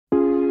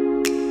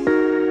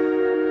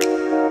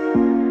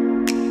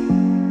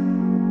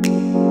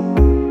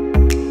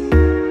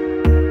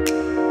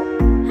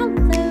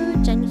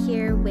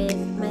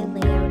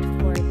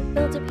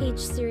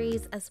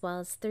as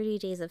well as 30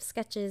 Days of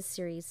Sketches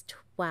Series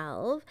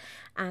 12.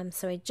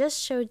 So I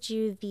just showed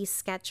you the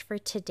sketch for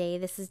today.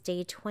 This is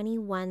day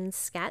 21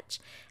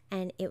 sketch,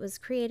 and it was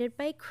created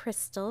by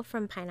Crystal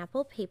from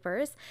Pineapple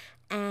Papers.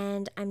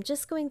 And I'm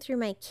just going through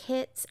my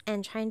kits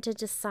and trying to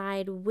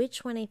decide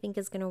which one I think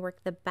is going to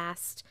work the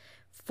best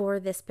for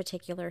this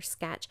particular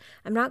sketch.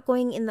 I'm not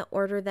going in the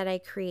order that I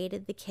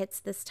created the kits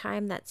this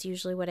time. That's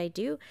usually what I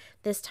do.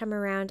 This time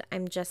around,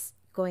 I'm just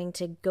going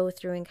to go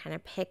through and kind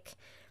of pick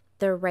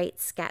the right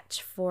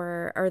sketch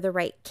for, or the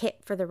right kit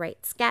for the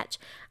right sketch.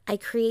 I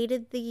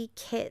created the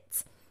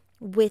kits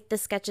with the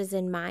sketches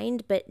in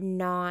mind, but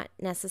not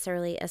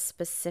necessarily a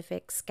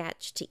specific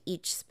sketch to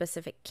each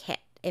specific kit,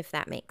 if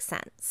that makes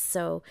sense.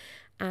 So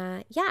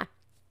yeah,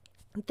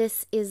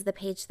 this is the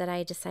page that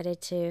I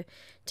decided to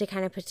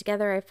kind of put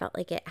together. I felt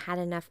like it had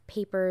enough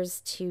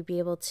papers to be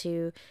able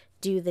to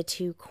do the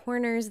two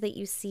corners that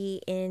you see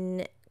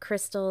in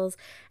Crystal's,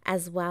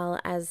 as well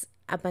as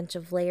a bunch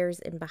of layers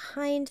in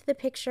behind the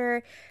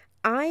picture.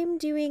 I'm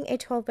doing a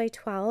 12 by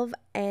 12,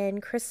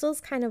 and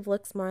Crystal's kind of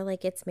looks more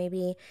like it's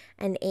maybe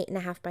an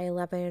 8.5 by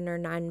 11 or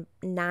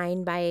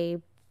 9 by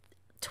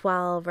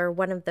 12 or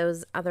one of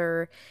those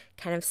other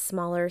kind of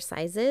smaller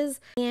sizes.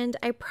 And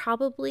I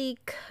probably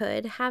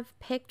could have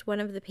picked one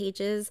of the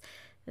pages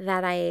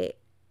that I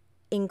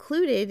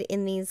included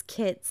in these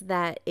kits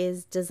that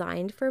is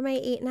designed for my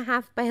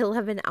 8.5 by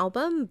 11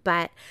 album,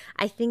 but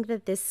I think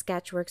that this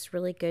sketch works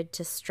really good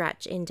to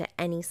stretch into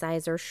any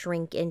size or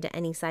shrink into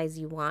any size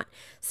you want.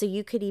 So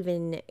you could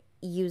even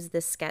use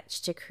this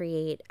sketch to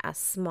create a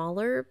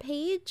smaller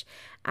page,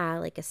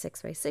 like a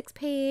 6 by 6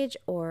 page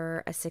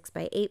or a 6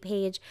 by 8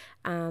 page,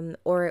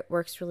 or it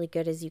works really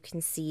good, as you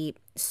can see,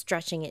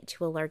 stretching it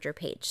to a larger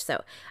page.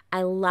 So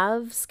I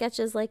love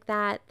sketches like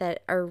that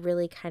are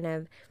really kind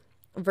of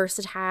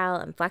versatile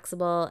and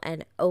flexible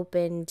and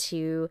open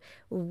to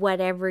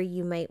whatever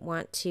you might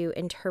want to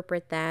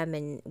interpret them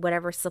and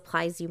whatever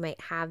supplies you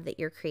might have that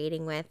you're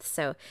creating with.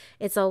 So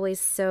it's always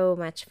so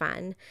much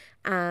fun.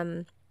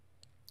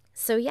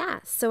 So yeah,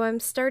 so I'm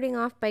starting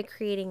off by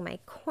creating my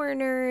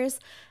corners,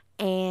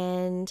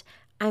 and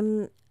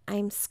I'm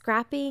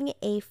scrapping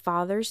a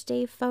Father's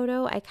Day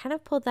photo. I kind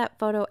of pulled that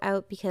photo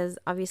out because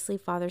obviously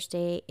Father's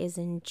Day is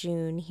in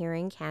June here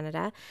in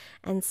Canada,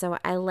 and so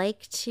I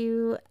like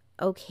to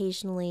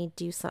occasionally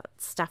do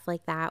stuff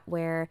like that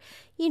where,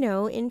 you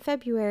know, in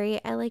February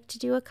I like to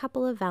do a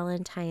couple of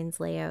Valentine's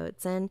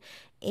layouts, and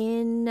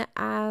in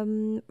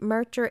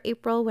March or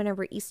April,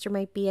 whenever Easter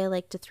might be, I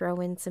like to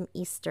throw in some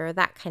Easter,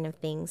 that kind of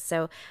thing.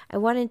 So I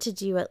wanted to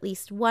do at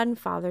least one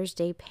Father's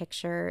Day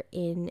picture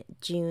in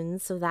June,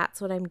 so that's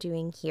what I'm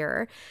doing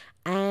here.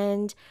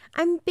 And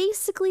I'm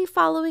basically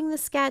following the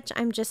sketch.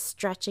 I'm just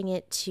stretching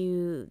it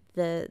to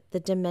the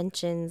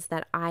dimensions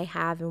that I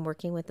have and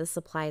working with the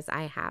supplies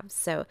I have.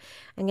 So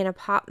I'm going to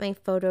pop my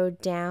photo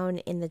down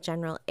in the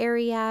general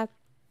area.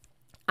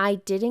 I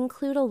did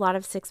include a lot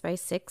of 6 by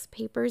 6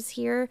 papers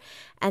here,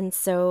 and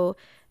so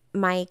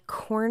my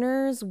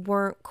corners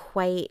weren't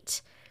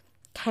quite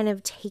kind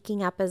of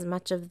taking up as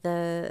much of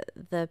the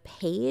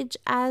page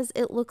as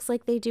it looks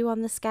like they do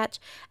on the sketch,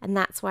 and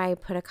that's why I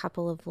put a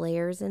couple of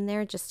layers in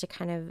there just to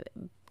kind of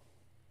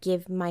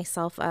give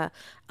myself a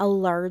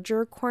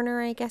larger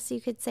corner, I guess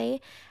you could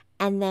say.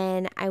 And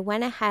then I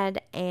went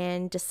ahead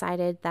and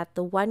decided that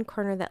the one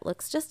corner that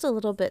looks just a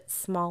little bit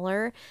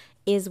smaller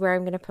is where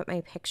I'm going to put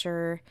my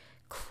picture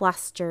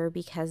cluster,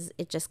 because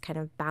it just kind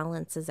of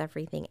balances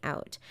everything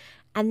out.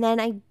 And then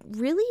I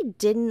really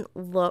didn't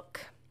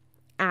look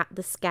at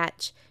the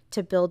sketch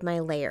to build my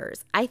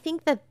layers. I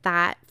think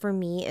that for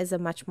me is a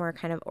much more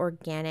kind of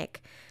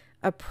organic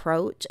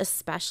approach,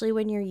 especially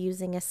when you're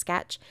using a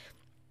sketch.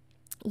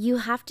 You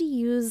have to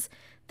use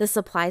the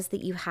supplies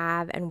that you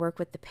have and work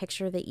with the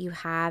picture that you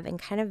have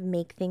and kind of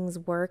make things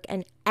work.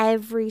 And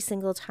every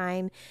single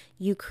time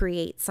you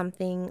create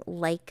something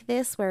like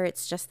this, where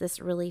it's just this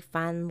really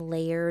fun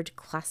layered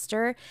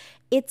cluster,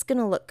 it's going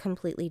to look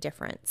completely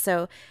different.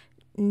 So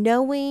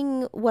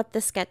knowing what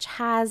the sketch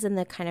has and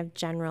the kind of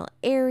general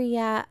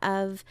area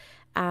of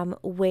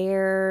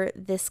where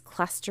this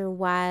cluster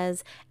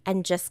was,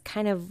 and just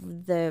kind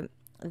of the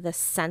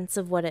sense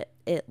of what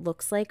it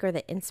looks like, or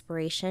the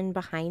inspiration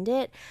behind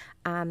it,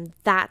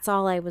 that's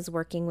all I was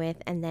working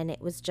with. And then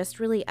it was just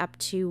really up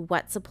to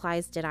what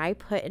supplies did I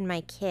put in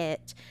my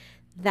kit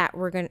that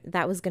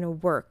was gonna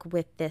work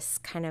with this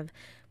kind of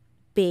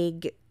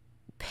big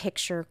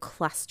picture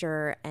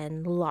cluster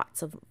and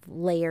lots of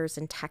layers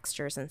and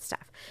textures and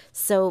stuff.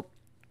 So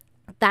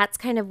that's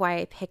kind of why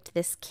I picked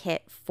this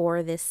kit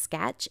for this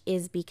sketch,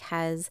 is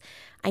because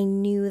I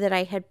knew that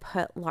I had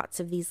put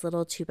lots of these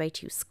little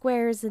 2x2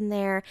 squares in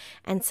there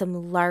and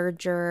some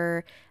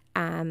larger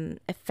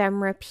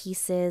ephemera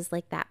pieces,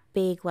 like that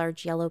big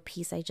large yellow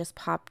piece I just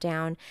popped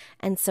down.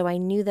 And so I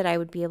knew that I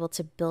would be able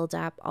to build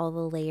up all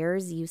the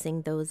layers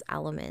using those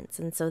elements.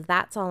 And so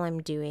that's all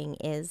I'm doing,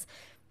 is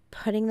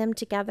putting them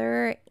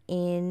together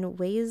in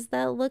ways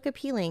that look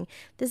appealing.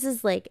 This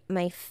is like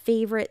my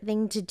favorite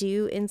thing to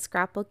do in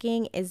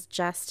scrapbooking, is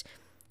just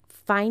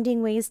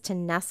finding ways to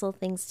nestle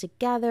things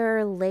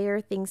together, layer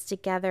things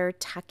together,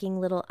 tucking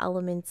little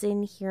elements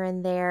in here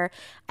and there.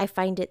 I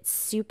find it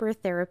super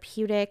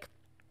therapeutic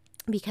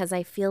because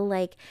I feel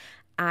like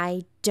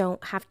I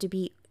don't have to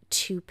be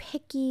too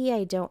picky.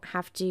 I don't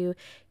have to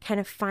kind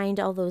of find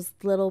all those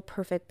little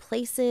perfect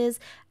places.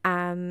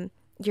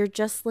 You're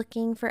just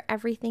looking for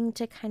everything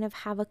to kind of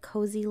have a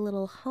cozy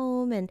little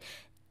home, and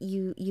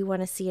you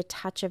want to see a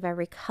touch of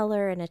every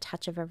color and a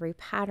touch of every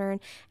pattern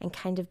and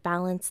kind of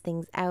balance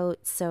things out.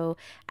 So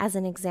as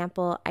an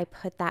example, I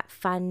put that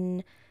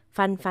fun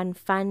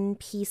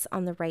piece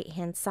on the right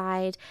hand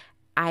side.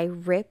 I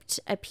ripped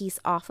a piece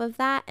off of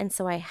that, and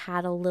so I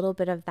had a little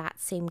bit of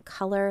that same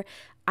color.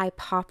 I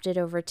popped it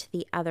over to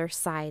the other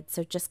side.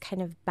 So just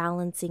kind of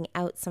balancing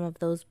out some of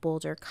those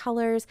bolder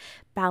colors,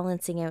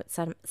 balancing out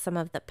some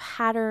of the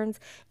patterns.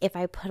 If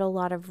I put a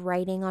lot of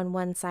writing on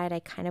one side, I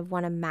kind of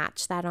want to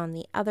match that on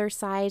the other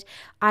side,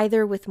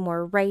 either with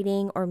more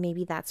writing, or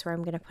maybe that's where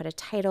I'm going to put a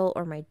title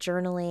or my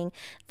journaling,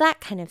 that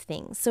kind of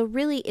thing. So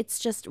really, it's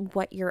just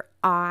what your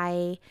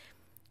eye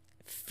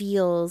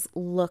feels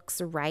looks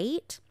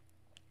right,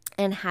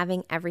 and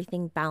having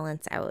everything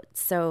balance out.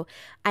 So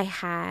I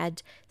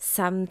had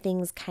some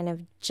things kind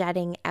of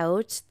jetting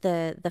out,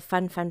 the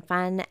fun,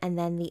 and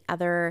then the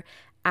other,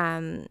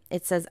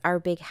 it says Our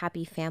Big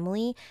Happy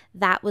Family.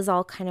 That was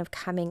all kind of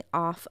coming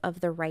off of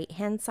the right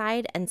hand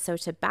side. And so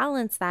to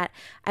balance that,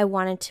 I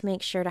wanted to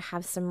make sure to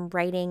have some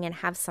writing and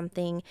have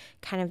something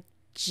kind of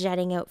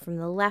jetting out from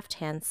the left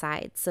hand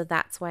side. So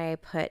that's why I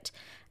put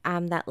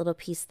that little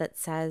piece that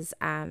says,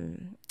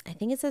 I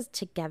think it says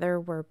Together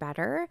We're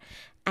Better.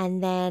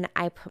 And then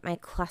I put my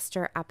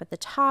cluster up at the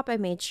top. I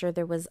made sure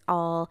there was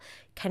all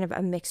kind of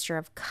a mixture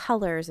of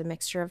colors, a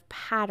mixture of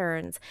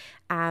patterns,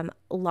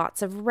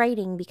 lots of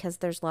writing, because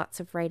there's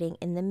lots of writing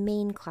in the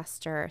main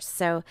cluster.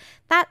 So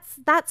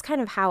that's kind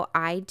of how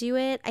I do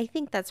it. I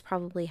think that's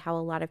probably how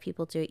a lot of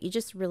people do it. You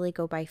just really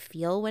go by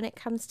feel when it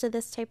comes to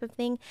this type of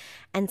thing.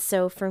 And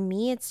so for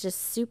me, it's just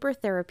super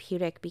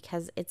therapeutic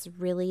because it's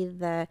really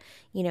the,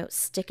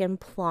 stick and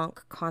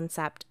plonk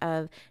concept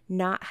of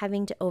not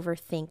having to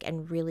overthink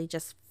and really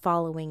just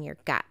following your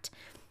gut.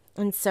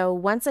 And so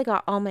once I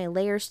got all my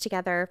layers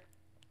together,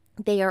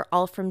 they are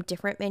all from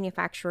different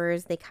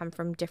manufacturers. They come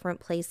from different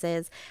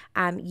places.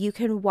 You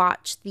can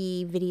watch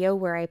the video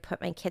where I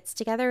put my kits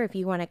together if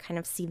you want to kind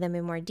of see them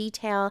in more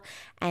detail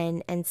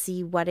and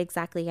see what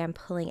exactly I'm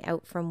pulling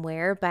out from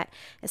where. But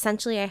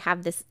essentially, I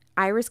have this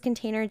iris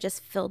container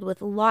just filled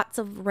with lots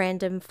of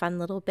random fun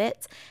little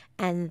bits.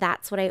 And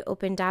that's what I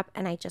opened up,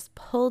 and I just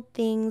pulled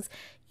things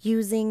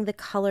using the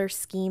color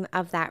scheme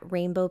of that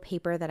rainbow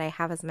paper that I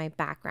have as my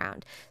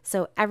background.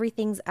 So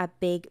everything's a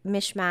big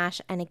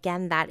mishmash. And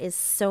again, that is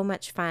so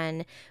much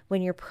fun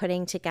when you're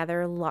putting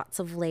together lots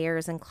of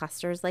layers and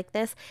clusters like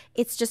this.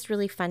 It's just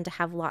really fun to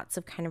have lots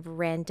of kind of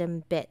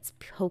random bits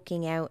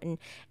poking out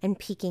and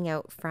peeking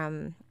out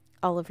from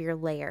all of your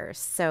layers.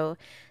 So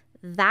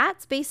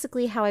that's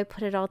basically how I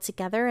put it all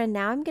together. And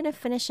now I'm going to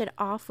finish it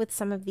off with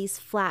some of these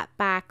flat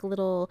back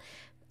little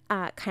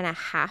kind of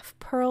half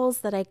pearls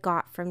that I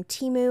got from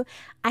Temu.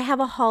 I have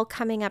a haul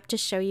coming up to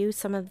show you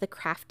some of the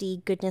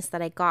crafty goodness that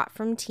I got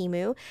from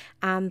Temu,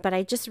 but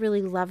I just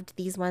really loved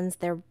these ones.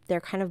 They're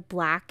kind of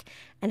black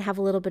and have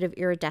a little bit of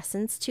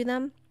iridescence to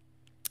them.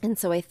 And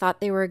so I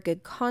thought they were a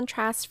good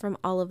contrast from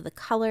all of the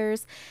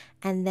colors.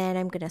 And then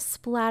I'm going to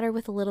splatter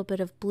with a little bit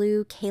of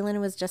blue.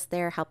 Kaylin was just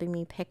there helping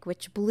me pick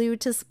which blue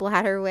to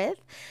splatter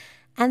with.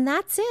 And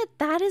that's it.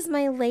 That is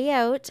my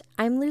layout.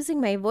 I'm losing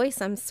my voice.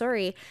 I'm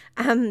sorry.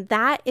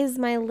 That is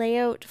my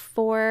layout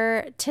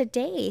for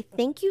today.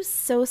 Thank you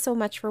so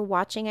much for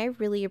watching. I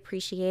really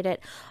appreciate it.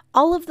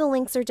 All of the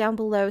links are down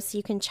below so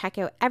you can check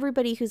out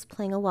everybody who's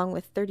playing along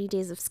with 30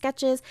 Days of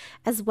Sketches,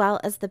 as well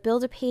as the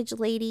Build-A-Page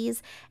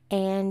ladies.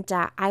 And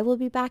I will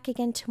be back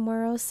again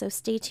tomorrow, so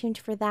stay tuned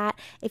for that.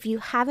 If you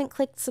haven't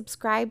clicked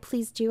subscribe,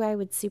 please do. I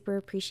would super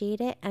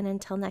appreciate it. And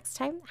until next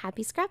time,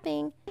 happy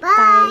scrapping.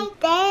 Bye.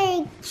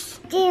 Thanks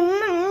to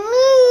me.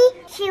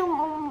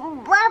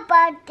 What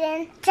about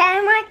the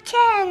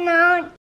channel?